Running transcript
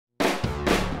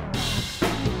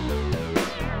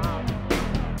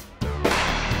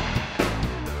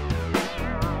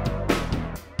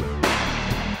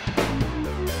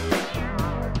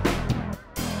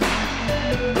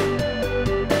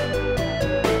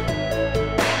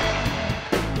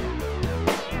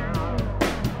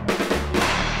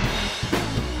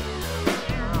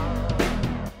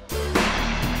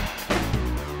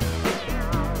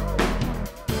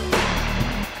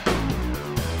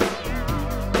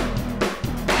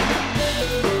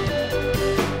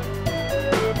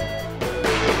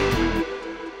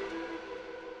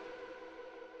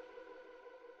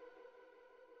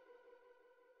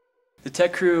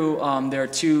tech crew, there are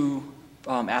two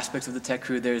aspects of the tech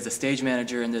crew. There's the stage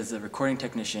manager and there's the recording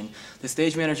technician. The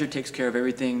stage manager takes care of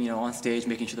everything, on stage,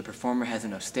 making sure the performer has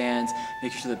enough stands,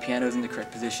 making sure the piano's in the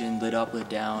correct position, lit up, lit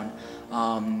down,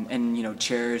 and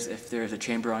chairs if there's a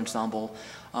chamber ensemble,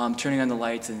 turning on the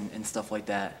lights and stuff like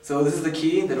that. So this is the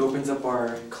key that opens up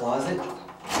our closet.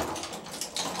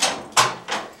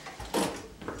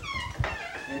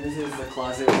 And this is the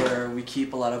closet where we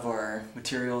keep a lot of our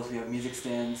materials. We have music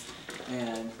stands,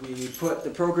 and we put the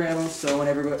programs, so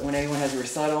when anyone has a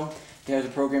recital, they have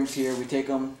the programs here, we take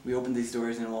them, we open these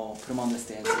doors, and we'll put them on the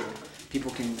stand so people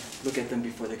can look at them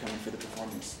before they come in for the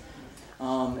performance.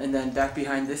 And then back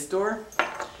behind this door,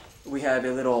 we have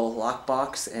a little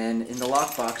lockbox, and in the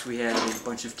lockbox we have a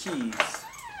bunch of keys.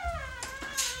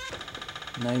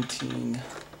 19...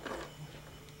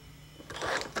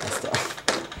 Messed up.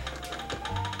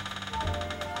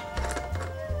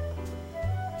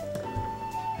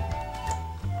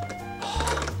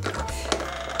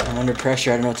 I'm under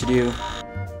pressure, I don't know what to do.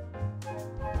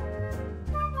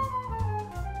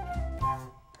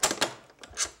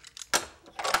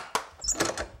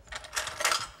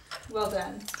 Well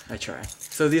done. I try.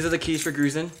 So these are the keys for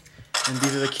Grusin, and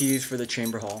these are the keys for the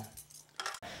chamber hall.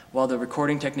 While the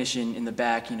recording technician in the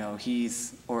back,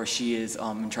 he's or she is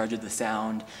in charge of the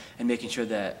sound and making sure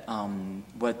that when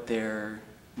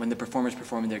the performer's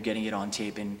performing, they're getting it on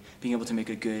tape and being able to make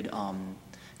a good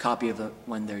copy of it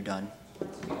when they're done.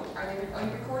 Are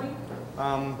you recording?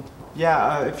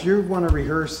 Yeah, if you want to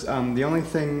rehearse, the only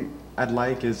thing I'd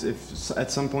like is if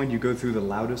at some point you go through the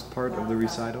loudest part of the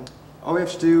recital. All we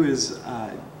have to do is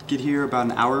get here about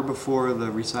an hour before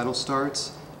the recital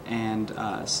starts and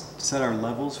set our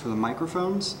levels for the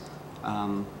microphones,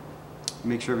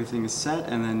 make sure everything is set,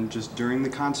 and then just during the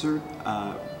concert,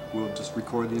 we'll just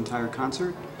record the entire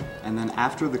concert, and then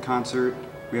after the concert,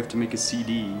 we have to make a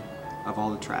CD of all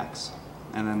the tracks.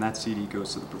 And then that CD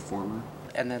goes to the performer.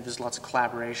 And then there's lots of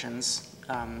collaborations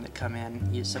that come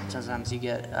in. Sometimes you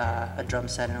get a drum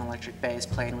set and an electric bass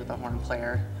playing with a horn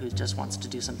player who just wants to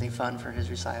do something fun for his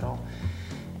recital.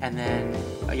 And then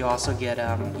you also get,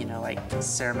 like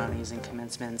ceremonies and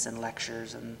commencements and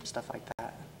lectures and stuff like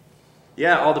that.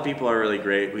 Yeah, all the people are really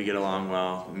great. We get along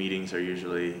well. Meetings are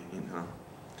usually,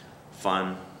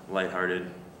 fun, lighthearted.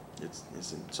 It's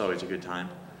always a good time.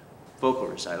 Vocal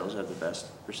recitals have the best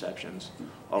receptions,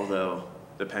 although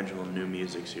the Pendulum New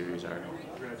Music series are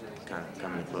kind of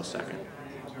coming a close second.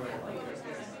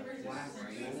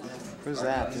 Who's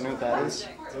that? Do you know what that is?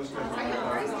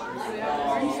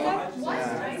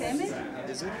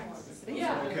 Is it?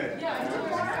 Okay. Do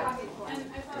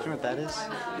you know what that is?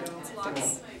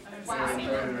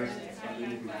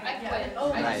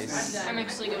 Nice. I'm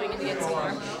actually going in to get some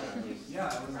more.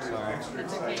 Sorry.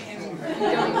 That's okay. I'm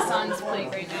going to Son's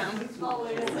plate right now.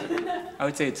 I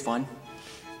would say it's fun.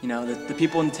 The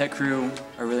people in the tech crew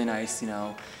are really nice,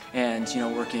 and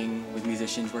working with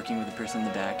musicians, working with the person in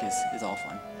the back is all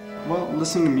fun. Well,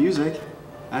 listening to music,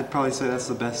 I'd probably say that's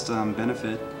the best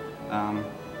benefit.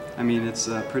 I mean, it's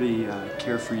a pretty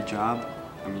carefree job.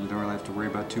 I mean, you don't really have to worry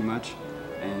about too much,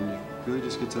 and you really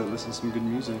just get to listen to some good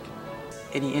music.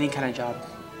 Any kind of job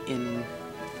in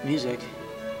music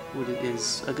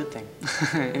is a good thing.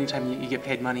 Anytime you get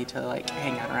paid money to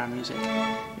hang out around music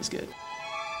is good.